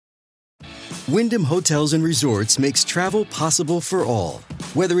Wyndham Hotels and Resorts makes travel possible for all.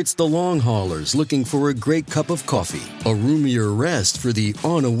 Whether it's the long haulers looking for a great cup of coffee, a roomier rest for the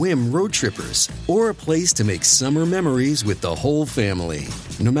on-a-whim road trippers, or a place to make summer memories with the whole family.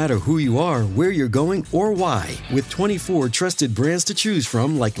 No matter who you are, where you're going, or why, with 24 trusted brands to choose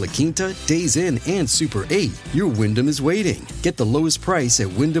from like La Quinta, Days Inn, and Super 8, your Wyndham is waiting. Get the lowest price at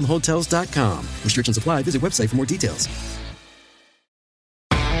WyndhamHotels.com. Restrictions apply. Visit website for more details.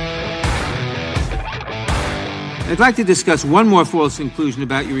 I'd like to discuss one more false conclusion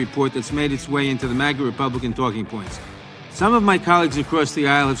about your report that's made its way into the MAGA Republican talking points. Some of my colleagues across the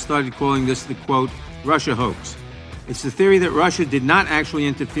aisle have started calling this the, quote, Russia hoax. It's the theory that Russia did not actually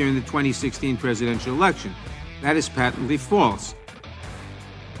interfere in the 2016 presidential election. That is patently false.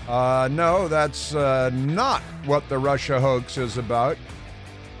 No, that's not what the Russia hoax is about.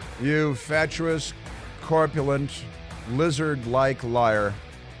 You fatuous, corpulent, lizard-like liar.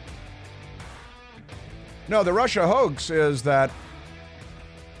 No, the Russia hoax is that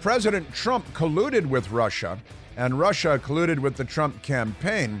President Trump colluded with Russia, and Russia colluded with the Trump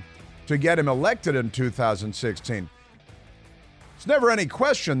campaign to get him elected in 2016. There's never any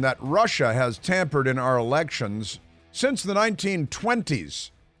question that Russia has tampered in our elections since the 1920s.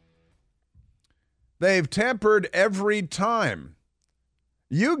 They've tampered every time.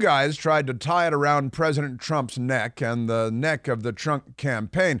 You guys tried to tie it around President Trump's neck and the neck of the Trump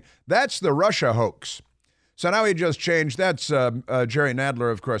campaign. That's the Russia hoax. So now he just changed, that's Jerry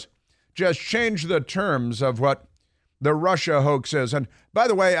Nadler, of course, just changed the terms of what the Russia hoax is. And by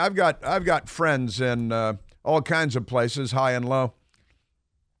the way, I've got friends in all kinds of places, high and low.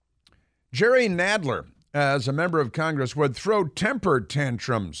 Jerry Nadler, as a member of Congress, would throw temper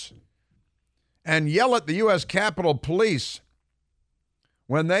tantrums and yell at the U.S. Capitol Police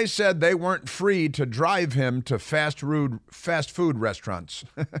when they said they weren't free to drive him to fast food restaurants.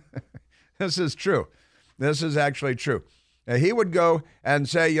 This is true. This is actually true. He would go and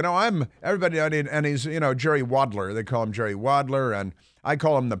say, and he's, Jerry Wadler. They call him Jerry Wadler, and I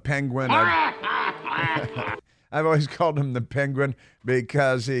call him the Penguin. I've always called him the Penguin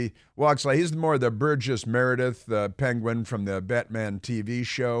because he walks like, he's more the Burgess Meredith, the Penguin from the Batman TV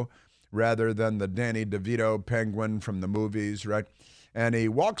show, rather than the Danny DeVito Penguin from the movies, right? And he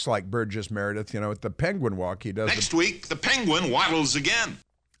walks like Burgess Meredith, with the Penguin walk. He does. Next week, the Penguin waddles again.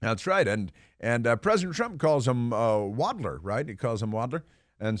 That's right. And President Trump calls him Wadler, right? He calls him Wadler.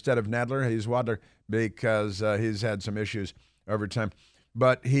 Instead of Nadler, he's Wadler because he's had some issues over time.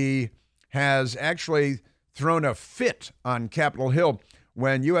 But he has actually thrown a fit on Capitol Hill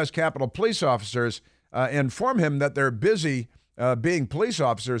when U.S. Capitol police officers inform him that they're busy being police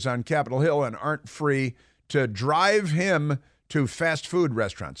officers on Capitol Hill and aren't free to drive him to fast food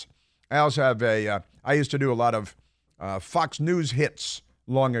restaurants. I also have I used to do a lot of Fox News hits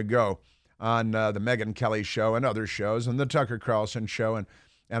long ago on the Megyn Kelly show and other shows and the Tucker Carlson show. And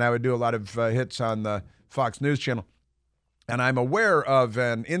I would do a lot of hits on the Fox News channel. And I'm aware of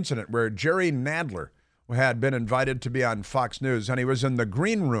an incident where Jerry Nadler had been invited to be on Fox News, and he was in the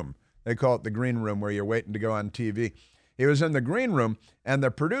green room. They call it the green room where you're waiting to go on TV. He was in the green room, and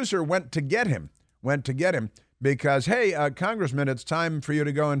the producer went to get him because, hey, Congressman, it's time for you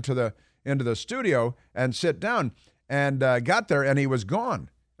to go into the studio and sit down. And got there, and he was gone.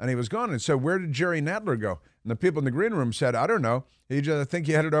 And so where did Jerry Nadler go? And the people in the green room said, I don't know. I think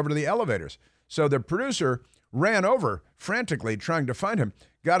he headed over to the elevators. So the producer ran over frantically trying to find him,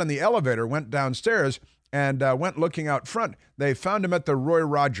 got in the elevator, went downstairs, and went looking out front. They found him at the Roy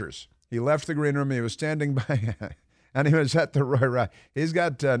Rogers. He left the green room. He was standing by, and he was at the Roy Rogers. He's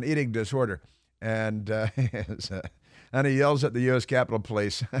got an eating disorder, and he yells at the U.S. Capitol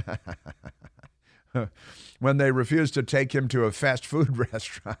Police when they refuse to take him to a fast food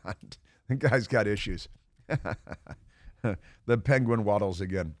restaurant. The guy's got issues. The Penguin waddles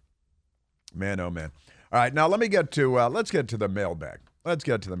again. Man, oh man. All right, now let's get to the mailbag.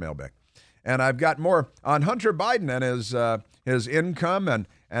 And I've got more on Hunter Biden and his income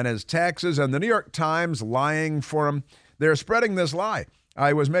and his taxes, and the New York Times lying for him. They're spreading this lie.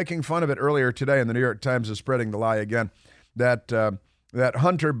 I was making fun of it earlier today, and the New York Times is spreading the lie again that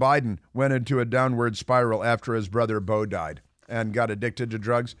Hunter Biden went into a downward spiral after his brother Beau died and got addicted to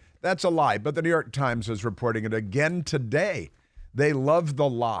drugs. That's a lie, but the New York Times is reporting it again today. They love the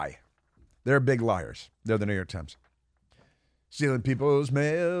lie. They're big liars. They're the New York Times. Stealing people's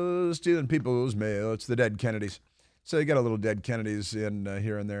mail. It's the dead Kennedys. So you got a little dead Kennedys in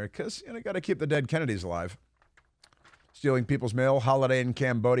here and there because you got to keep the dead Kennedys alive. Stealing people's mail, Holiday in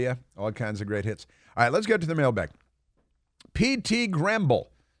Cambodia, all kinds of great hits. All right, let's get to the mailbag. P.T.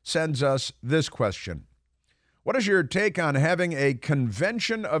 Gramble sends us this question. What is your take on having a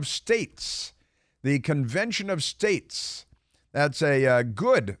convention of states The Convention of States. That's a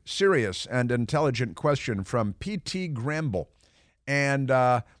good, serious, and intelligent question from P.T. Gramble. And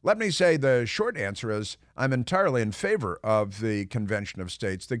let me say the short answer is I'm entirely in favor of the Convention of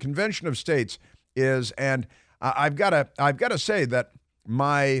States. The Convention of States is, and I've got to say that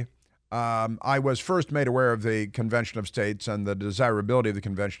I was first made aware of the Convention of States and the desirability of the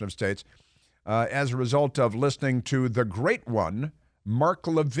Convention of States as a result of listening to the great one, Mark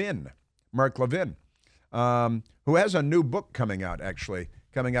Levin. Mark Levin, who has a new book coming out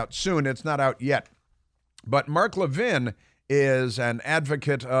soon. It's not out yet. But Mark Levin is an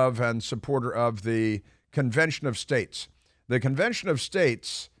advocate of and supporter of the Convention of States. The Convention of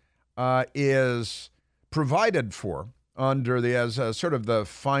States is provided for as a sort of the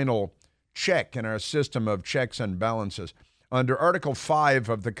final check in our system of checks and balances under Article 5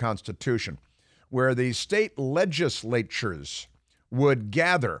 of the Constitution, where the state legislatures would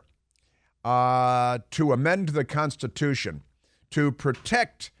gather to amend the Constitution to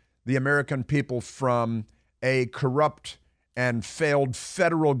protect the American people from a corrupt and failed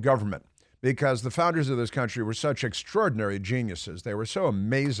federal government, because the founders of this country were such extraordinary geniuses. They were so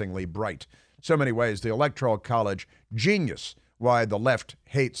amazingly bright. So many ways, the Electoral College, genius, why the left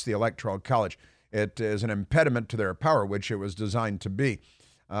hates the Electoral College. It is an impediment to their power, which it was designed to be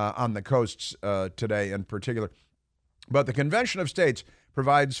on the coasts today in particular. But the Convention of States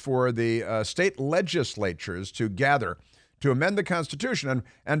provides for the state legislatures to gather to amend the Constitution.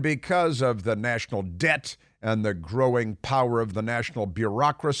 And because of the national debt and the growing power of the national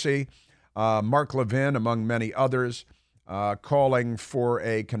bureaucracy, Mark Levin, among many others, calling for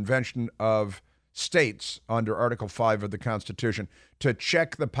a convention of states under Article 5 of the Constitution to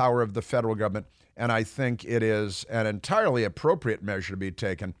check the power of the federal government. And I think it is an entirely appropriate measure to be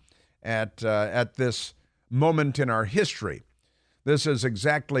taken at this moment in our history. This is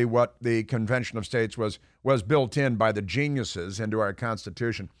exactly what the Convention of States was built in by the geniuses into our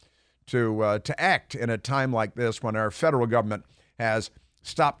Constitution to act in a time like this when our federal government has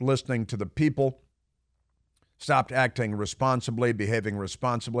stopped listening to the people, stopped acting responsibly, behaving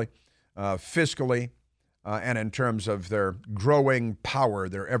responsibly, fiscally, and in terms of their growing power,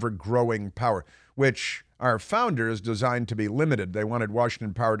 their ever-growing power, which our founders designed to be limited. They wanted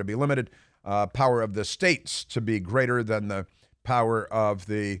Washington power to be limited, power of the states to be greater than the power of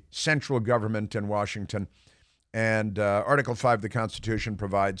the central government in Washington. And Article 5 of the Constitution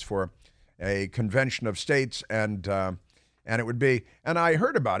provides for a convention of states, and it would be, and I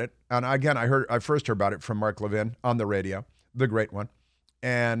heard about it, and again, I first heard about it from Mark Levin on the radio, the great one,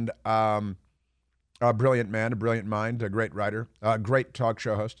 and a brilliant man, a brilliant mind, a great writer, a great talk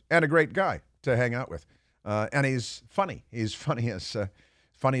show host, and a great guy to hang out with. And he's funny. He's funny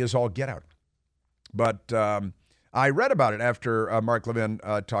as all get out. But I read about it after Mark Levin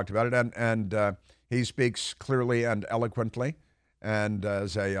talked about it, and he speaks clearly and eloquently, and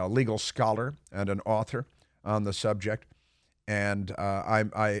as a legal scholar and an author on the subject. And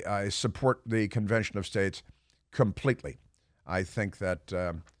I support the Convention of States completely. I think that,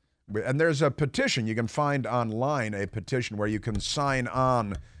 and there's a petition you can find online, a petition where you can sign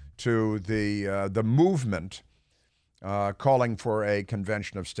on to the movement calling for a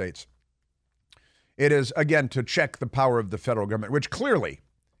Convention of States. It is, again, to check the power of the federal government, which clearly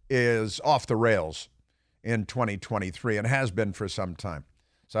is off the rails in 2023 and has been for some time.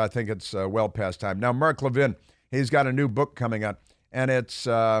 So I think it's well past time. Now, Mark Levin, he's got a new book coming out, and it's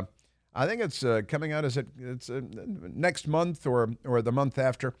I think it's coming out. It's next month or the month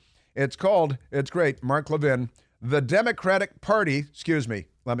after. It's great. Mark Levin, The Democratic Party. Excuse me.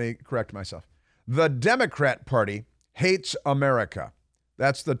 Let me correct myself. The Democrat Party Hates America.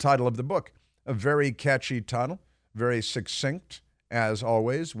 That's the title of the book. A very catchy title, very succinct as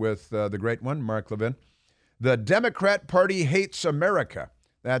always with the great one, Mark Levin. The Democrat Party Hates America.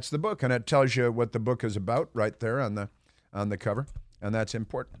 That's the book, and it tells you what the book is about right there on the cover, and that's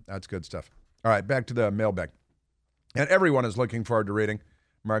important. That's good stuff. All right, back to the mailbag. And everyone is looking forward to reading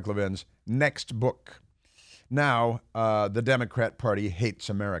Mark Levin's next book. Now, The Democrat Party Hates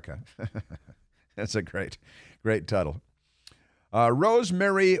America. That's a great title.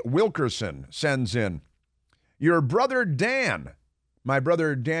 Rosemary Wilkerson sends in, your brother Dan. My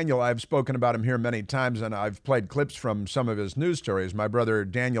brother Daniel, I've spoken about him here many times, and I've played clips from some of his news stories. My brother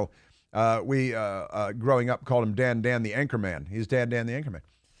Daniel, we growing up called him Dan the Anchorman. He's Dan the Anchorman.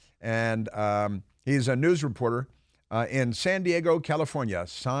 And he's a news reporter in San Diego, California.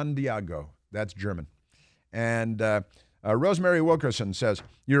 San Diego, that's German. And Rosemary Wilkerson says,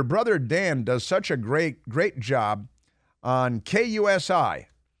 your brother Dan does such a great job on KUSI,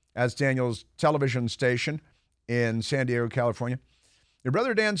 as Daniel's television station in San Diego, California. Your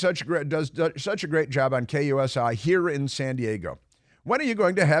brother Dan does such a great job on KUSI here in San Diego. When are you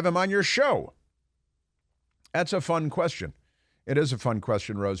going to have him on your show? That's a fun question. It is a fun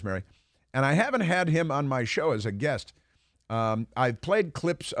question, Rosemary. And I haven't had him on my show as a guest. I've played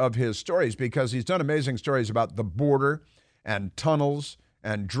clips of his stories because he's done amazing stories about the border and tunnels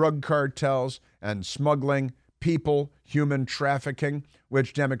and drug cartels and smuggling, people, human trafficking,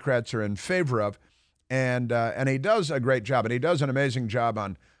 which Democrats are in favor of. And he does a great job, and he does an amazing job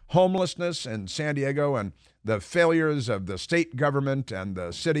on homelessness in San Diego and the failures of the state government and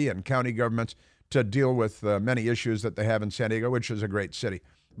the city and county governments to deal with many issues that they have in San Diego, which is a great city,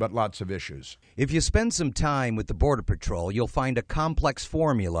 but lots of issues. If you spend some time with the Border Patrol, you'll find a complex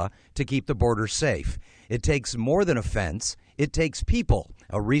formula to keep the border safe. It takes more than a fence. It takes people,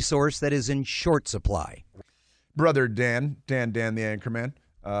 a resource that is in short supply. Brother Dan the anchorman,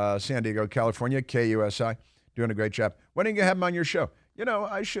 San Diego, California, KUSI, doing a great job. When are you going to have him on your show? You know,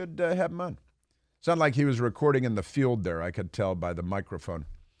 I should have him on. Sounded like he was recording in the field there, I could tell by the microphone.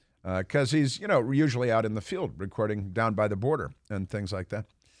 Because he's, usually out in the field recording down by the border and things like that.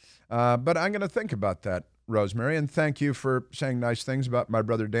 But I'm going to think about that, Rosemary, and thank you for saying nice things about my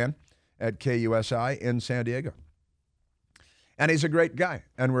brother Dan at KUSI in San Diego. And he's a great guy,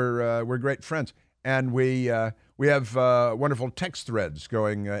 and we're great friends. And we have wonderful text threads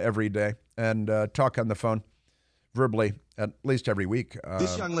going every day and talk on the phone verbally at least every week.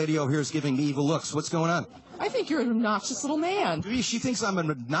 This young lady over here is giving me evil looks. What's going on? I think you're an obnoxious little man. She thinks I'm an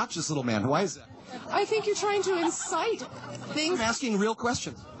obnoxious little man. Why is that? I think you're trying to incite things. I'm asking real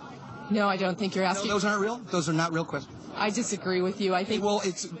questions. No, I don't think you're asking. No, those aren't real? Those are not real questions. I disagree with you. I think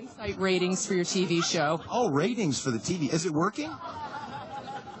it's to incite ratings for your TV show. Oh, ratings for the TV. Is it working?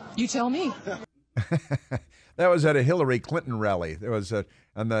 You tell me. That was at a Hillary Clinton rally. There was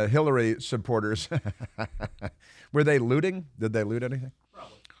and the Hillary supporters. Were they looting? Did they loot anything?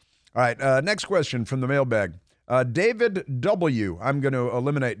 Probably. All right, next question from the mailbag. David W. I'm going to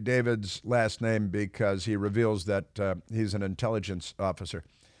eliminate David's last name because he reveals that he's an intelligence officer.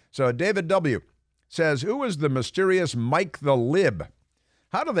 So David W. says, who is the mysterious Mike the Lib?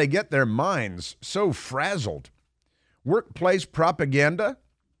 How do they get their minds so frazzled? Workplace propaganda?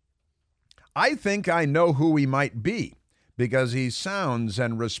 I think I know who he might be because he sounds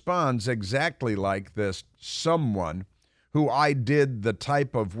and responds exactly like this someone who I did the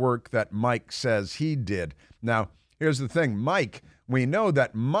type of work that Mike says he did. Now, here's the thing. Mike, we know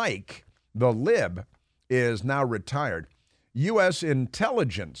that Mike, the Lib, is now retired. U.S.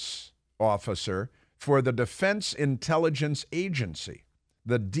 intelligence officer for the Defense Intelligence Agency,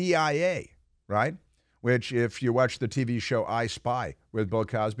 the DIA, right? Which, if you watch the TV show I Spy with Bill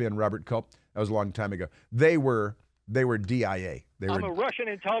Cosby and Robert Culp, that was a long time ago. They were DIA. I'm a Russian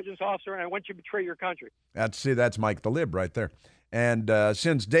intelligence officer, and I want you to betray your country. That's Mike the Lib right there. And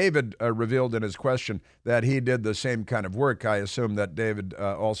since David revealed in his question that he did the same kind of work, I assume that David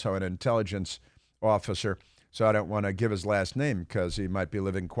also an intelligence officer. So I don't want to give his last name because he might be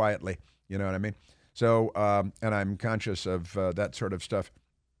living quietly. You know what I mean? So, and I'm conscious of that sort of stuff.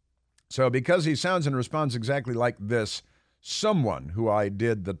 So because he sounds and responds exactly like this, someone who I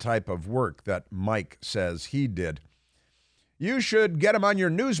did the type of work that Mike says he did, you should get him on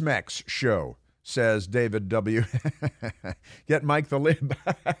your Newsmax show, says David W. Get Mike the Lib.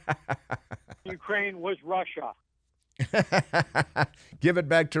 Ukraine was Russia. Give it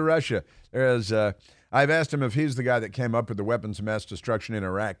back to Russia. I've asked him if he's the guy that came up with the weapons of mass destruction in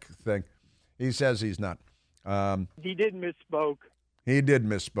Iraq thing. He says he's not. He did misspoke. He did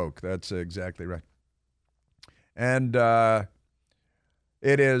misspoke. That's exactly right. And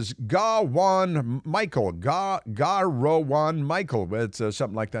it is Gawan Michael. Garowan Michael. It's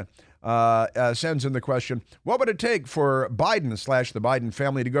something like that. Sends in the question, what would it take for Biden / the Biden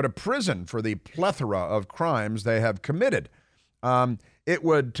family to go to prison for the plethora of crimes they have committed? It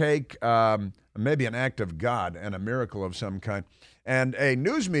would take maybe an act of God and a miracle of some kind, and a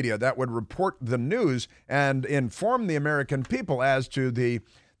news media that would report the news and inform the American people as to the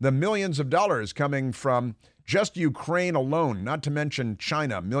millions of dollars coming from just Ukraine alone, not to mention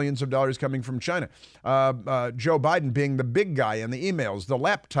China, millions of dollars coming from China. Joe Biden being the big guy in the emails, the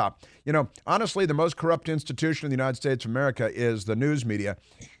laptop. You know, honestly, the most corrupt institution in the United States of America is the news media.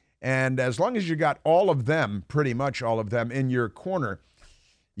 And as long as you got all of them, pretty much all of them, in your corner,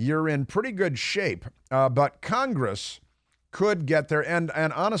 you're in pretty good shape. But Congress could get there. And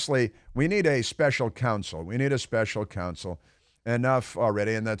honestly, we need a special counsel. We need a special counsel. Enough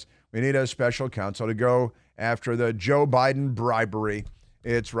already. And we need a special counsel to go after the Joe Biden bribery.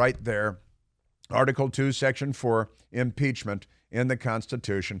 It's right there. Article 2, Section 4, impeachment in the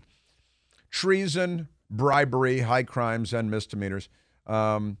Constitution. Treason, bribery, high crimes, and misdemeanors.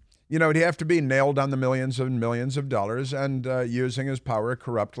 He'd have to be nailed on the millions and millions of dollars and using his power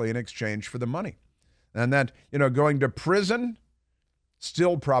corruptly in exchange for the money. And that, going to prison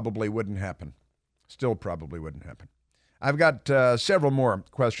still probably wouldn't happen. I've got several more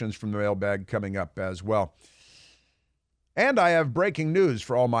questions from the mailbag coming up as well. And I have breaking news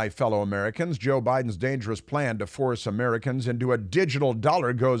for all my fellow Americans. Joe Biden's dangerous plan to force Americans into a digital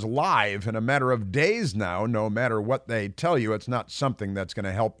dollar goes live in a matter of days now. No matter what they tell you, it's not something that's going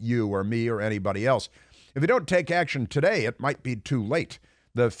to help you or me or anybody else. If you don't take action today, it might be too late.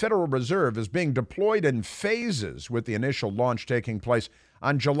 The Federal Reserve is being deployed in phases, with the initial launch taking place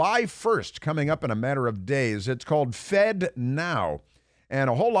on July 1st, coming up in a matter of days. It's called Fed Now, and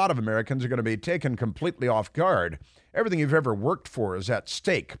a whole lot of Americans are going to be taken completely off guard. Everything you've ever worked for is at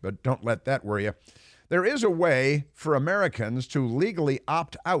stake, but don't let that worry you. There is a way for Americans to legally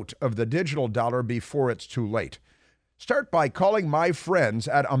opt out of the digital dollar before it's too late. Start by calling my friends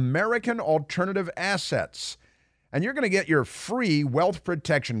at American Alternative Assets, and you're going to get your free wealth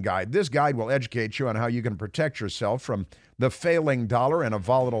protection guide. This guide will educate you on how you can protect yourself from the failing dollar and a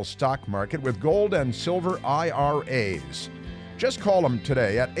volatile stock market with gold and silver IRAs. Just call them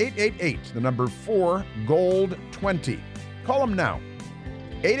today at 888-4GOLD20. Call them now.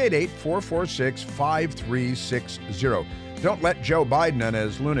 888-446-5360. Don't let Joe Biden and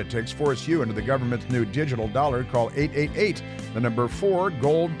his lunatics force you into the government's new digital dollar. Call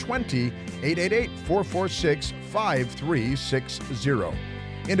 888-4GOLD20, 888-446-5360.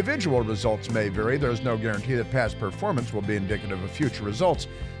 Individual results may vary. There's no guarantee that past performance will be indicative of future results.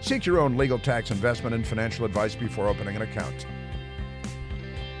 Seek your own legal, tax, investment, and financial advice before opening an account.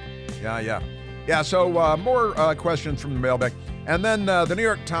 Yeah, so more questions from the mailbag. And then the New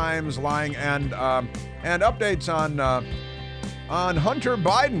York Times lying and updates on Hunter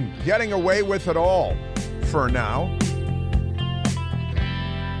Biden getting away with it all for now.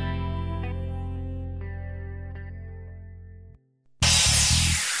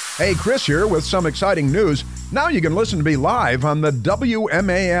 Hey, Chris here with some exciting news. Now you can listen to me live on the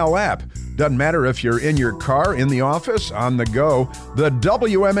WMAL app. Doesn't matter if you're in your car, in the office, on the go. The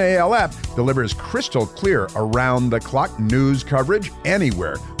WMAL app delivers crystal clear around-the-clock news coverage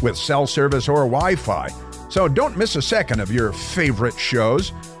anywhere with cell service or Wi-Fi. So don't miss a second of your favorite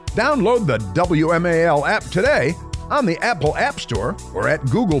shows. Download the WMAL app today on the Apple App Store or at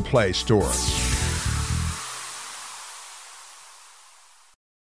Google Play Store.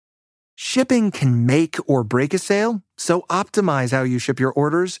 Shipping can make or break a sale, so optimize how you ship your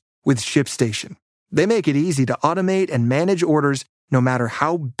orders with ShipStation. They make it easy to automate and manage orders no matter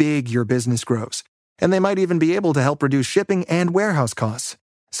how big your business grows. And they might even be able to help reduce shipping and warehouse costs.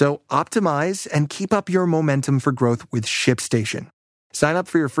 So optimize and keep up your momentum for growth with ShipStation. Sign up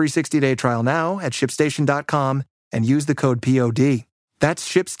for your free 60-day trial now at ShipStation.com and use the code POD. That's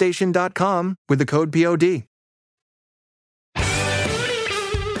ShipStation.com with the code POD.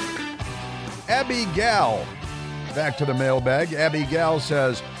 Abby Gal, back to the mailbag. Abby Gal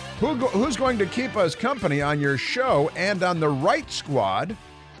says, who's going to keep us company on your show and on the Right Squad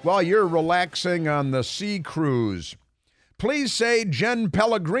while you're relaxing on the sea cruise? Please say Jen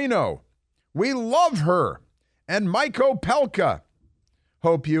Pellegrino. We love her. And Mike Opelka.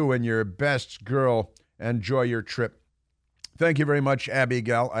 Hope you and your best girl enjoy your trip. Thank you very much, Abby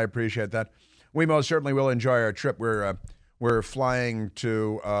Gal. I appreciate that. We most certainly will enjoy our trip. We're flying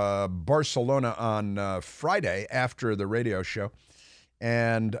to Barcelona on Friday after the radio show.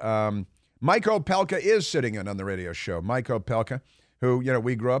 And Mike Opelka is sitting in on the radio show. Mike Opelka, who,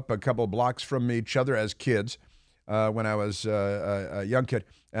 we grew up a couple blocks from each other as kids when I was a young kid.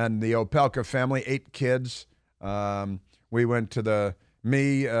 And the Opelka family, 8 kids. We went to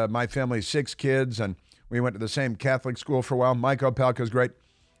my family, 6 kids, and we went to the same Catholic school for a while. Mike Opelka's great.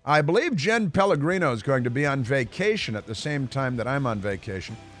 I believe Jen Pellegrino is going to be on vacation at the same time that I'm on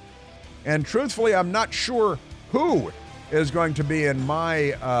vacation. And truthfully, I'm not sure who is going to be in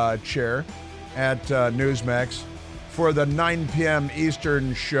my chair at Newsmax for the 9 p.m.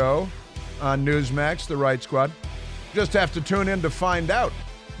 Eastern show on Newsmax, The Right Squad. Just have to tune in to find out.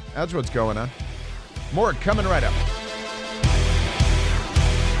 That's what's going on. More coming right up.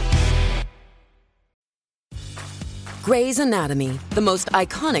 Grey's Anatomy, the most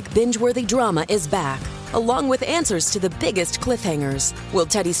iconic binge-worthy drama, is back, along with answers to the biggest cliffhangers. Will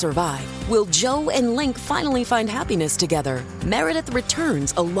Teddy survive? Will Joe and Link finally find happiness together? Meredith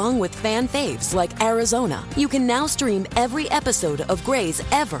returns along with fan faves like Arizona. You can now stream every episode of Grey's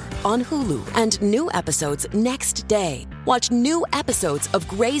ever on Hulu, and new episodes next day. Watch new episodes of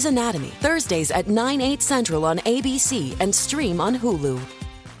Grey's Anatomy Thursdays at 9/8 Central on ABC and stream on Hulu.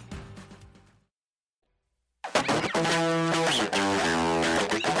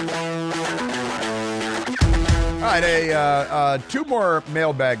 All right, two more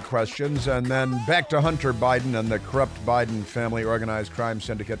mailbag questions, and then back to Hunter Biden and the corrupt Biden family organized crime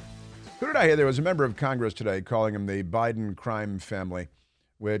syndicate. Who did I hear? There was a member of Congress today calling him the Biden crime family,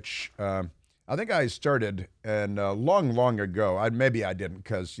 which I think I started and long ago. Maybe I didn't,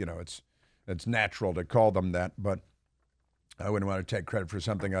 because it's natural to call them that, but I wouldn't want to take credit for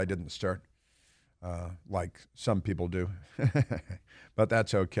something I didn't start, like some people do. But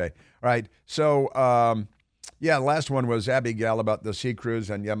that's okay. All right, so. Yeah, last one was Abigail about the sea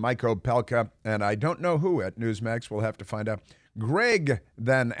cruise, and Mike Opelka, and I don't know who at Newsmax. We'll have to find out. Greg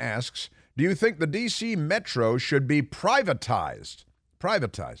then asks, do you think the D.C. Metro should be privatized?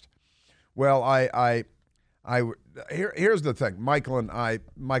 Privatized. Well, here's the thing.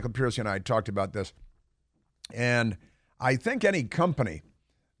 Michael Piercy and I talked about this, and I think any company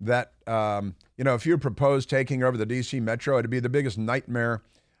that, if you propose taking over the D.C. Metro, it'd be the biggest nightmare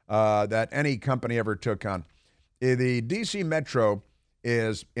that any company ever took on. The D.C. Metro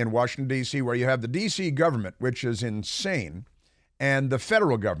is in Washington, D.C., where you have the D.C. government, which is insane, and the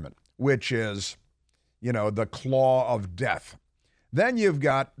federal government, which is, the claw of death. Then you've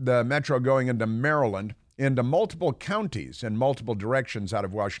got the Metro going into Maryland, into multiple counties in multiple directions out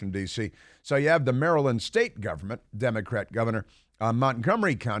of Washington, D.C. So you have the Maryland state government, Democrat governor,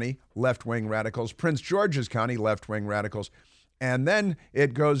 Montgomery County, left-wing radicals, Prince George's County, left-wing radicals, and then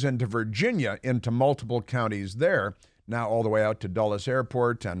it goes into Virginia, into multiple counties there, now all the way out to Dulles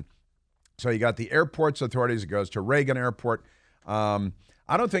Airport. And so you got the airports authorities. It goes to Reagan Airport. I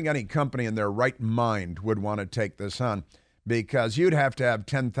don't think any company in their right mind would want to take this on, because you'd have to have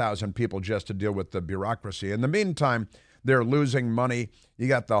 10,000 people just to deal with the bureaucracy. In the meantime, they're losing money. You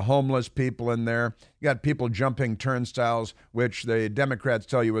got the homeless people in there. You got people jumping turnstiles, which the Democrats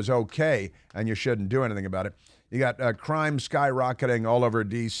tell you is okay, and you shouldn't do anything about it. You got crime skyrocketing all over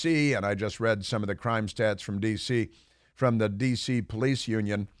D.C., and I just read some of the crime stats from D.C., from the D.C. Police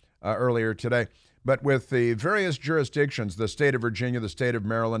Union earlier today. But with the various jurisdictions, the state of Virginia, the state of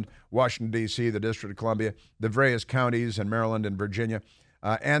Maryland, Washington, D.C., the District of Columbia, the various counties in Maryland and Virginia,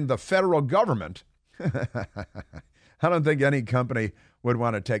 and the federal government, I don't think any company would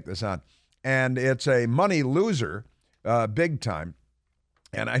want to take this on. And it's a money loser, big time.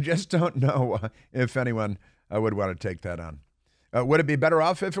 And I just don't know if anyone I would want to take that on. Would it be better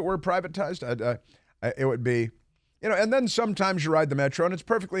off if it were privatized? It would be, and then sometimes you ride the Metro and it's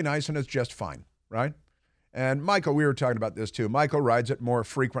perfectly nice and it's just fine, right? And Michael, we were talking about this too. Michael rides it more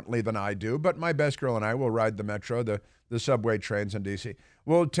frequently than I do, but my best girl and I will ride the Metro, the subway trains in D.C.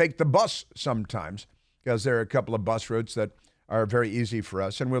 We'll take the bus sometimes, because there are a couple of bus routes that are very easy for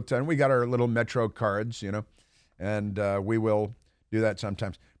us. And we got our little Metro cards, and we will do that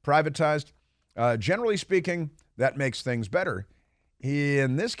sometimes. Privatized. Generally speaking, that makes things better.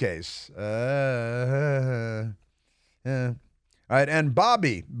 In this case, all right. And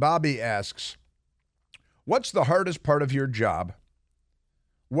Bobby asks, what's the hardest part of your job?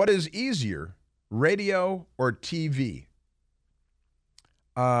 What is easier, radio or TV?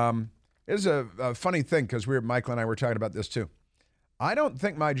 It's a funny thing, because Michael and I were talking about this too. I don't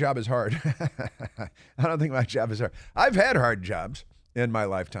think my job is hard. I don't think my job is hard. I've had hard jobs in my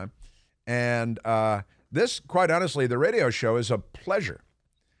lifetime. And this, quite honestly, the radio show is a pleasure.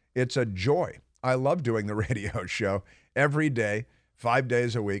 It's a joy. I love doing the radio show every day, 5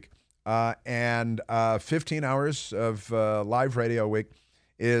 days a week. And 15 hours of live radio a week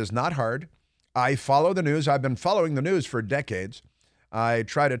is not hard. I follow the news. I've been following the news for decades. I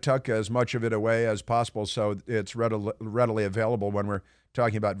try to tuck as much of it away as possible so it's readily available when we're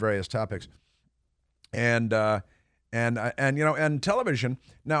talking about various topics. And television.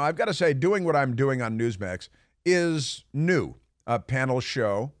 Now, I've got to say, doing what I'm doing on Newsmax is new. A panel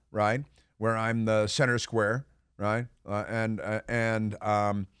show, right, where I'm the center square, right, and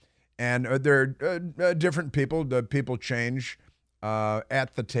there are different people. The people change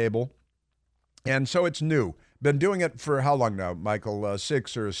at the table, and so it's new. Been doing it for how long now, Michael?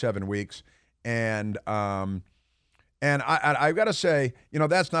 6 or 7 weeks, and I've got to say,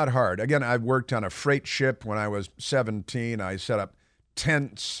 that's not hard. Again, I've worked on a freight ship when I was 17. I set up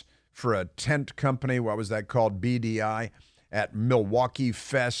tents for a tent company. What was that called? BDI at Milwaukee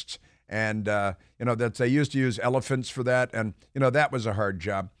Fest. And, that they used to use elephants for that. And, that was a hard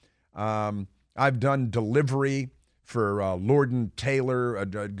job. I've done delivery for Lord & Taylor,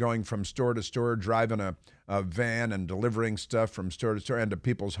 going from store to store, driving a van and delivering stuff from store to store and to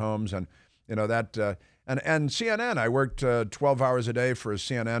people's homes. And, that... And CNN, I worked 12 hours a day for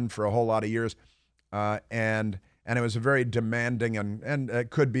CNN for a whole lot of years, and it was a very demanding and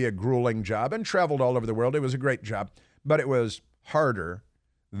it could be a grueling job, and traveled all over the world. It was a great job, but it was harder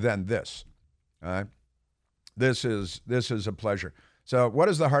than this. All right? This is a pleasure. So what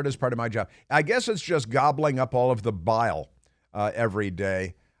is the hardest part of my job? I guess it's just gobbling up all of the bile every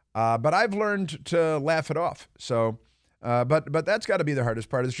day. But I've learned to laugh it off. So, but that's got to be the hardest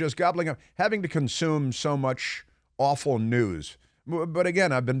part. It's just gobbling up, having to consume so much awful news. But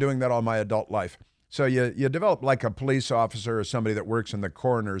again, I've been doing that all my adult life. So you develop, like a police officer or somebody that works in the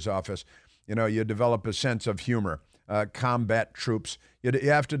coroner's office, you develop a sense of humor. Combat troops, you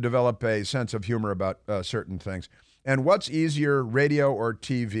have to develop a sense of humor about certain things. And what's easier, radio or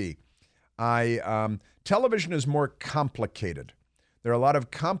TV? Television is more complicated. There are a lot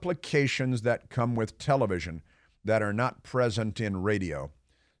of complications that come with television that are not present in radio.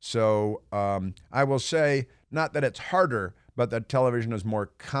 So I will say, not that it's harder, but that television is more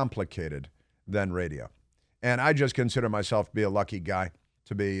complicated than radio. And I just consider myself to be a lucky guy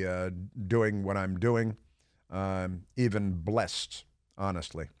to be doing what I'm doing, even blessed,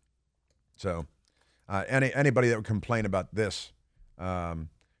 honestly. So anybody that would complain about this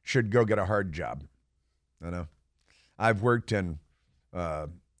should go get a hard job. I've worked in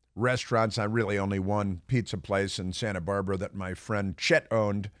restaurants. I really only one pizza place in Santa Barbara that my friend Chet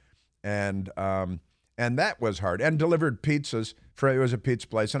owned, and that was hard. And delivered pizzas. It was a pizza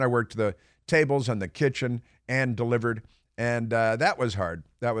place, and I worked the tables and the kitchen and delivered, and that was hard.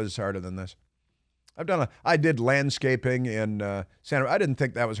 That was harder than this. I did landscaping in Santa. I didn't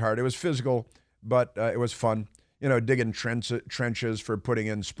think that was hard. It was physical, but it was fun. Digging trenches for putting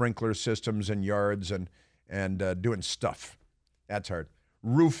in sprinkler systems in yards and doing stuff. That's hard.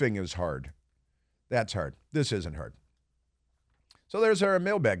 Roofing is hard. That's hard. This isn't hard. So there's our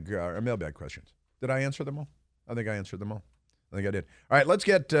mailbag questions. Did I answer them all? I think I answered them all. I think I did. All right, let's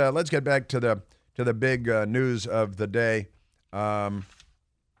get back to the big news of the day.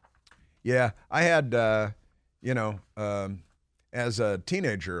 Yeah, I had as a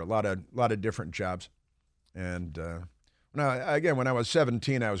teenager a lot of different jobs, and when I was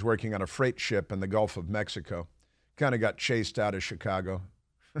 17, I was working on a freight ship in the Gulf of Mexico. Kind of got chased out of Chicago,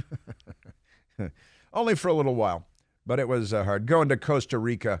 only for a little while, but it was hard. Going to Costa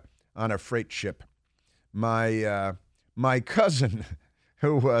Rica on a freight ship. My cousin,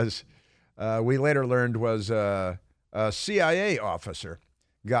 who was we later learned was a CIA officer,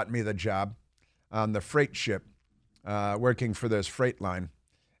 got me the job on the freight ship, working for this freight line.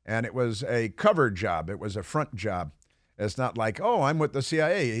 And it was a cover job. It was a front job. It's not like, oh, I'm with the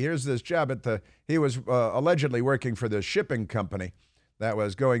CIA. Here's this job he was allegedly working for this shipping company that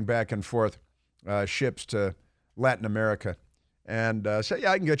was going back and forth ships to Latin America. And so,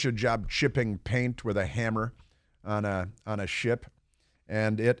 yeah, I can get you a job chipping paint with a hammer on a ship.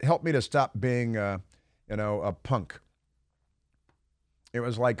 And it helped me to stop being, a punk. It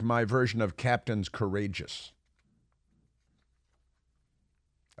was like my version of Captain's Courageous.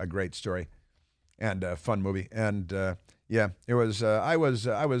 A great story and a fun movie. And it was. I was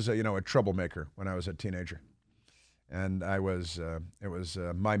a troublemaker when I was a teenager, and I was. It was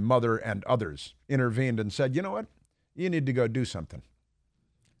my mother and others intervened and said, you know what, you need to go do something.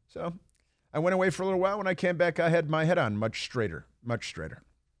 So I went away for a little while. When I came back, I had my head on much straighter.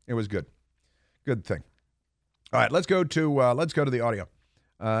 It was good. Good thing. All right, let's go to the audio.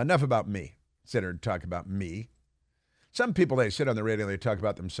 Enough about me. Sit here and talk about me. Some people, they sit on the radio and they talk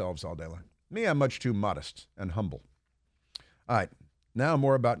about themselves all day long. Me, I'm much too modest and humble. All right, now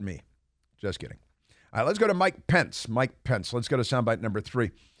more about me. Just kidding. All right, let's go to Mike Pence. Let's go to soundbite number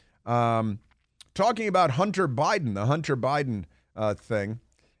 3. Talking about Hunter Biden, the Hunter Biden thing.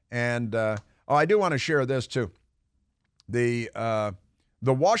 And I do want to share this too. The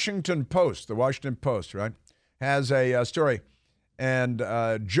Washington Post, right, has a story. And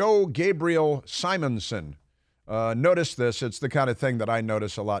Joe Gabriel Simonson, notice this. It's the kind of thing that I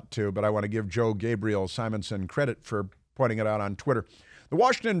notice a lot too, but I want to give Joe Gabriel Simonson credit for pointing it out on Twitter. The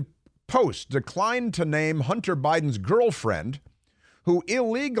Washington Post declined to name Hunter Biden's girlfriend, who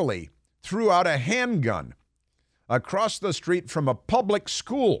illegally threw out a handgun across the street from a public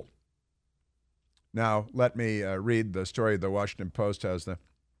school. Now, let me read the story the Washington Post has.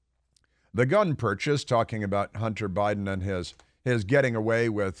 The gun purchase, talking about Hunter Biden and his getting away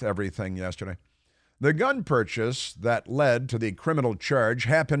with everything yesterday. The gun purchase that led to the criminal charge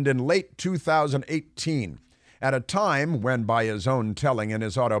happened in late 2018, at a time when, by his own telling in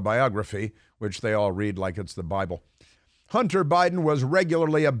his autobiography, which they all read like it's the Bible, Hunter Biden was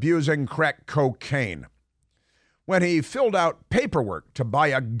regularly abusing crack cocaine. When he filled out paperwork to buy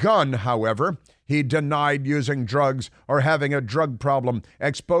a gun, however, he denied using drugs or having a drug problem,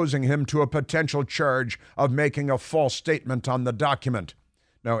 exposing him to a potential charge of making a false statement on the document.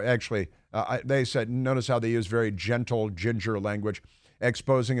 No, actually, they said, notice how they use very gentle ginger language.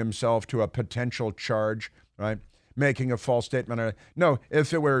 exposing himself to a potential charge, right? Making a false statement. No,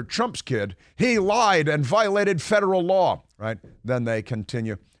 if it were Trump's kid, he lied and violated federal law, right? Then they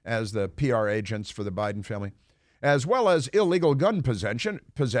continue as the PR agents for the Biden family, as well as illegal gun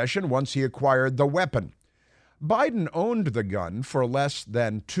possession once he acquired the weapon. Biden owned the gun for less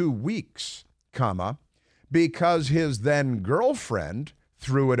than 2 weeks, because his then girlfriend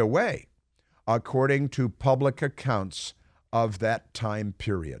threw it away, according to public accounts of that time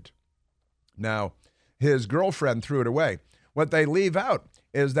period. Now, his girlfriend threw it away. What they leave out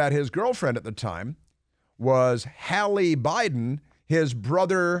is that his girlfriend at the time was Hallie Biden, his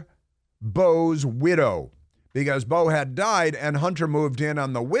brother Beau's widow, because Beau had died and Hunter moved in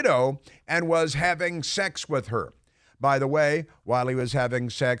on the widow and was having sex with her. By the way, while he was having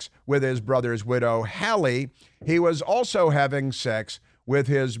sex with his brother's widow, Hallie, he was also having sex with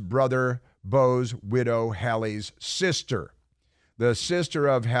his brother Beau's widow, Hallie's sister. The sister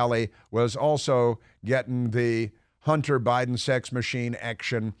of Hallie was also getting the Hunter Biden sex machine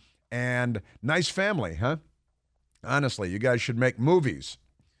action, and nice family, huh? Honestly, you guys should make movies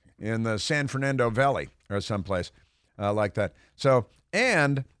in the San Fernando Valley or someplace like that. So,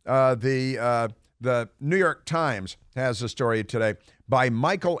 and the New York Times has a story today by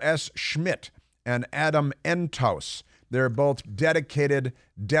Michael S. Schmidt and Adam Enthouse. They're both dedicated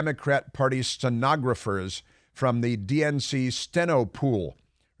Democrat Party stenographers from the DNC steno pool,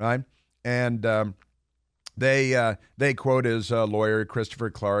 right? And they quote his lawyer, Christopher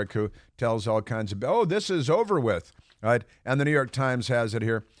Clark, who tells all kinds of, oh, this is over with, right? And the New York Times has it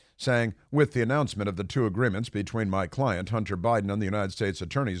here saying, with the announcement of the two agreements between my client, Hunter Biden, and the United States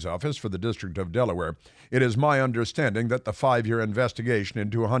Attorney's Office for the District of Delaware, it is my understanding that the 5-year investigation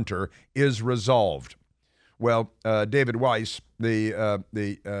into Hunter is resolved. Well, David Weiss,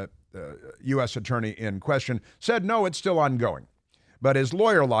 the U.S. attorney in question, said, no, it's still ongoing. But his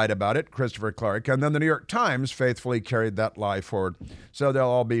lawyer lied about it, Christopher Clark, and then the New York Times faithfully carried that lie forward. So they'll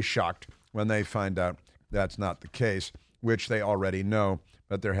all be shocked when they find out that's not the case, which they already know,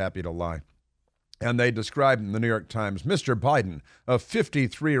 but they're happy to lie. And they describe in the New York Times, Mr. Biden, a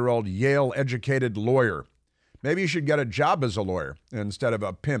 53-year-old Yale-educated lawyer. Maybe you should get a job as a lawyer instead of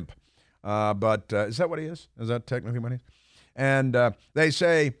a pimp. But is that what he is? Is that technically what he is? And they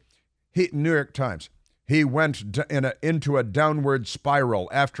say, New York Times, he went into a downward spiral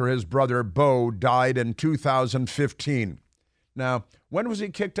after his brother Beau died in 2015. Now, when was he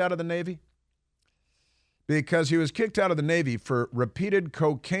kicked out of the Navy? Because he was kicked out of the Navy for repeated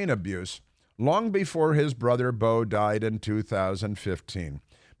cocaine abuse long before his brother Beau died in 2015.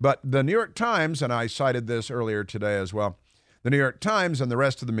 But the New York Times, and I cited this earlier today as well, the New York Times and the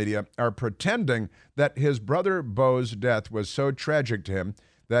rest of the media are pretending that his brother Beau's death was so tragic to him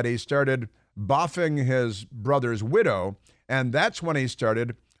that he started boffing his brother's widow, and that's when he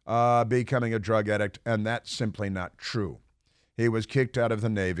started becoming a drug addict, and that's simply not true. He was kicked out of the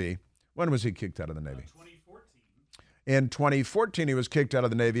Navy. When was he kicked out of the Navy? 2014. In 2014, he was kicked out of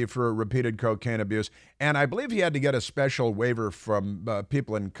the Navy for repeated cocaine abuse, and I believe he had to get a special waiver from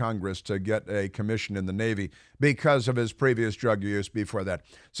people in Congress to get a commission in the Navy because of his previous drug use before that.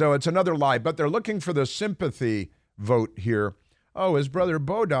 So it's another lie, but they're looking for the sympathy vote here. Oh, his brother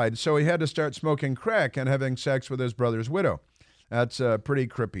Beau died, so he had to start smoking crack and having sex with his brother's widow. That's pretty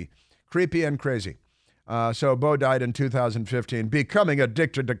creepy and crazy. So Beau died in 2015, becoming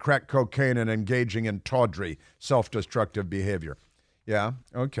addicted to crack cocaine and engaging in tawdry, self-destructive behavior. Yeah,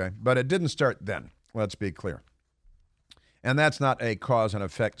 okay. But it didn't start then, let's be clear. And that's not a cause and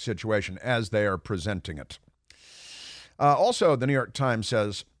effect situation as they are presenting it. Also, the New York Times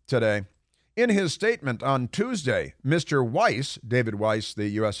says today, in his statement on Tuesday, Mr. Weiss, David Weiss, the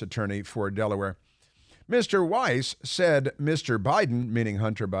U.S. Attorney for Delaware, Mr. Weiss said Mr. Biden, meaning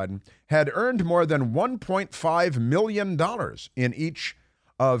Hunter Biden, had earned more than $1.5 million in each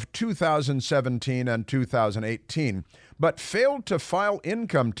of 2017 and 2018, but failed to file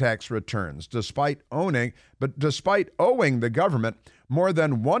income tax returns despite owing the government more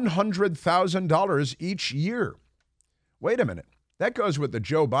than $100,000 each year. Wait a minute. That goes with the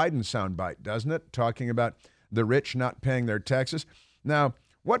Joe Biden soundbite, doesn't it? Talking about the rich not paying their taxes. Now,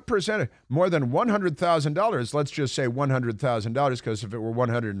 what percentage? More than $100,000. Let's just say $100,000, because if it were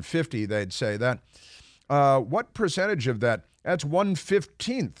 150, they'd say that. What percentage of that? That's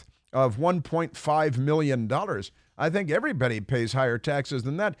 1/15 of $1.5 million. I think everybody pays higher taxes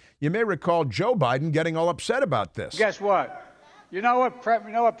than that. You may recall Joe Biden getting all upset about this. Guess what? You know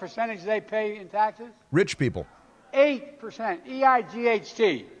what percentage they pay in taxes? Rich people. 8%.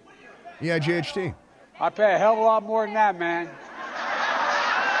 E-I-G-H-T. E-I-G-H-T. I pay a hell of a lot more than that, man.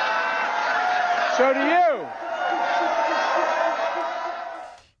 So do you.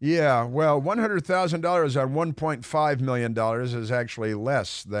 Yeah, well, $100,000 on $1.5 million is actually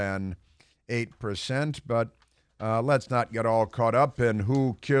less than 8%, but let's not get all caught up in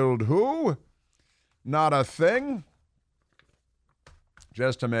who killed who. Not a thing.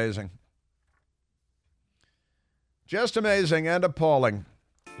 Just amazing. Just amazing and appalling.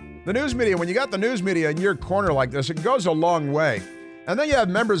 The news media, when you got the news media in your corner like this, it goes a long way. And then you have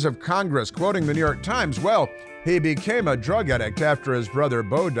members of Congress quoting the New York Times. Well, he became a drug addict after his brother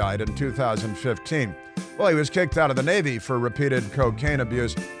Bo died in 2015. Well, he was kicked out of the Navy for repeated cocaine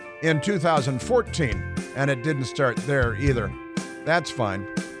abuse in 2014, and it didn't start there either. That's fine.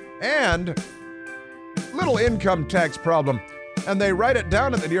 And little income tax problem. And they write it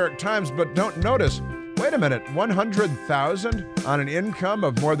down at the New York Times, but don't notice, wait a minute, $100,000 on an income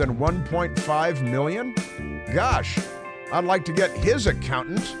of more than $1.5 million? Gosh, I'd like to get his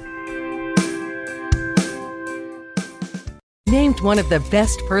accountant. Named one of the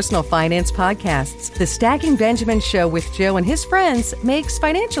best personal finance podcasts, The Stacking Benjamin Show with Joe and his friends makes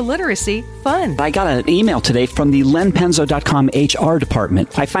financial literacy fun. I got an email today from the lenpenzo.com HR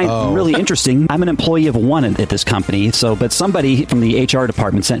department. I find it really interesting. I'm an employee of one at this company, but somebody from the HR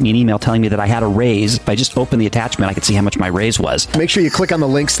department sent me an email telling me that I had a raise. If I just opened the attachment, I could see how much my raise was. Make sure you click on the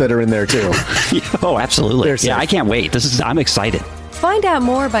links that are in there, too. Oh, absolutely. Yeah, I can't wait. I'm excited. Find out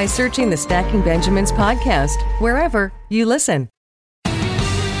more by searching the Stacking Benjamins podcast, wherever you listen.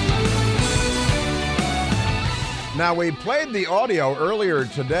 Now, we played the audio earlier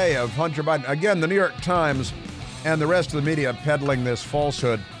today of Hunter Biden. Again, the New York Times and the rest of the media peddling this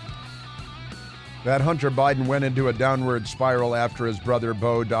falsehood that Hunter Biden went into a downward spiral after his brother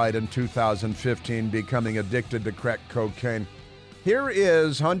Bo died in 2015, becoming addicted to crack cocaine. Here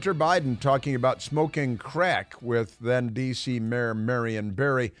is Hunter Biden talking about smoking crack with then D.C. Mayor Marion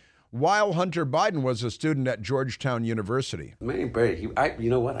Barry while Hunter Biden was a student at Georgetown University. Marion Barry,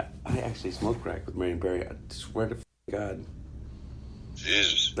 you know what? I actually smoked crack with Marion Barry. I swear to God.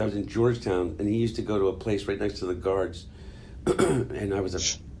 Jesus. I was in Georgetown, and he used to go to a place right next to the guards, and I was a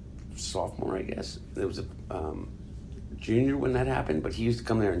sophomore, I guess. There was a junior when that happened, but he used to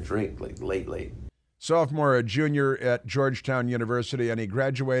come there and drink like late. Sophomore, a junior at Georgetown University, and he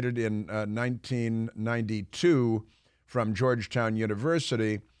graduated in 1992 from Georgetown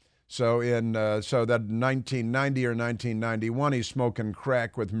University. So that 1990 or 1991, he's smoking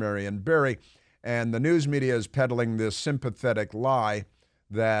crack with Marion Barry, and the news media is peddling this sympathetic lie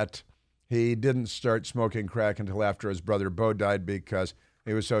that he didn't start smoking crack until after his brother Bo died because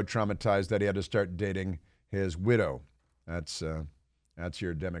he was so traumatized that he had to start dating his widow. That's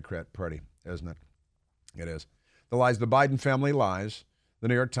your Democrat Party, isn't it? It is. The lies, the Biden family lies. The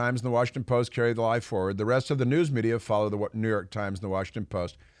New York Times and the Washington Post carry the lie forward. The rest of the news media follow the New York Times and the Washington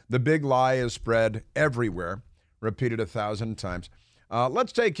Post. The big lie is spread everywhere, repeated 1,000 times.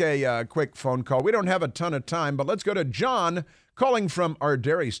 Let's take a quick phone call. We don't have a ton of time, but let's go to John calling from our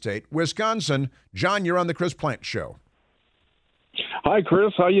dairy state, Wisconsin. John, you're on the Chris Plant Show. Hi,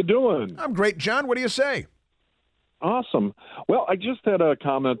 Chris. How you doing? I'm great, John. What do you say? Awesome. Well, I just had a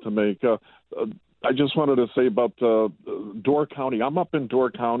comment to make. I just wanted to say about Door County. I'm up in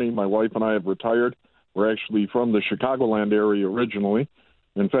Door County. My wife and I have retired. We're actually from the Chicagoland area originally.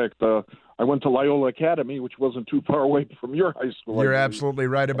 In fact, I went to Loyola Academy, which wasn't too far away from your high school. You're absolutely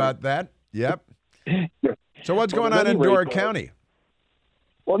right about that. Yep. So what's going on in Door County?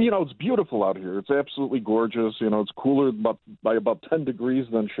 Well, it's beautiful out here. It's absolutely gorgeous. It's cooler by about 10 degrees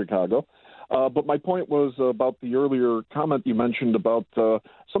than Chicago. But my point was about the earlier comment you mentioned about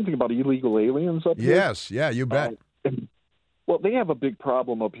something about illegal aliens up here. Yes, yeah, you bet. Well, they have a big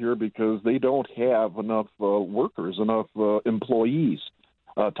problem up here because they don't have enough workers, enough employees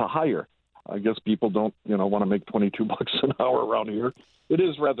to hire. I guess people don't, want to make $22 an hour around here. It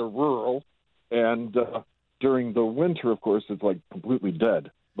is rather rural, and during the winter, of course, it's like completely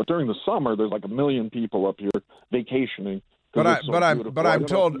dead. But during the summer, there's like 1 million people up here vacationing. But I'm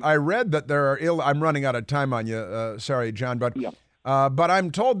told, I read that there are I'm running out of time on you. Sorry, John, but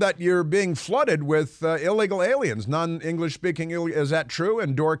I'm told that you're being flooded with illegal aliens, non-English speaking. Is that true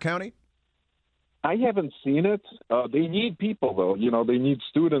in Door County? I haven't seen it. They need people, though. They need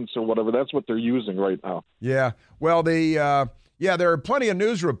students or whatever. That's what they're using right now. Yeah. Well, there are plenty of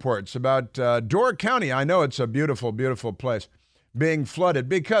news reports about Door County. I know it's a beautiful, beautiful place being flooded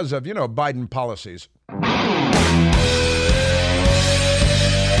because of, Biden policies.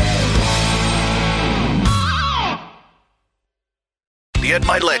 The Ed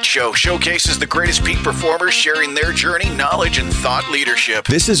Milet Show showcases the greatest peak performers sharing their journey, knowledge, and thought leadership.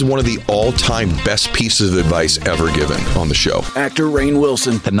 This is one of the all-time best pieces of advice ever given on the show. Actor Rainn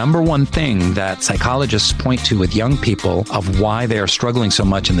Wilson. The number one thing that psychologists point to with young people of why they are struggling so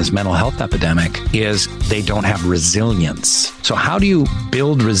much in this mental health epidemic is they don't have resilience. So how do you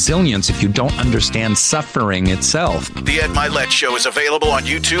build resilience if you don't understand suffering itself? The Ed Milet Show is available on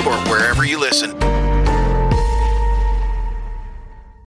YouTube or wherever you listen.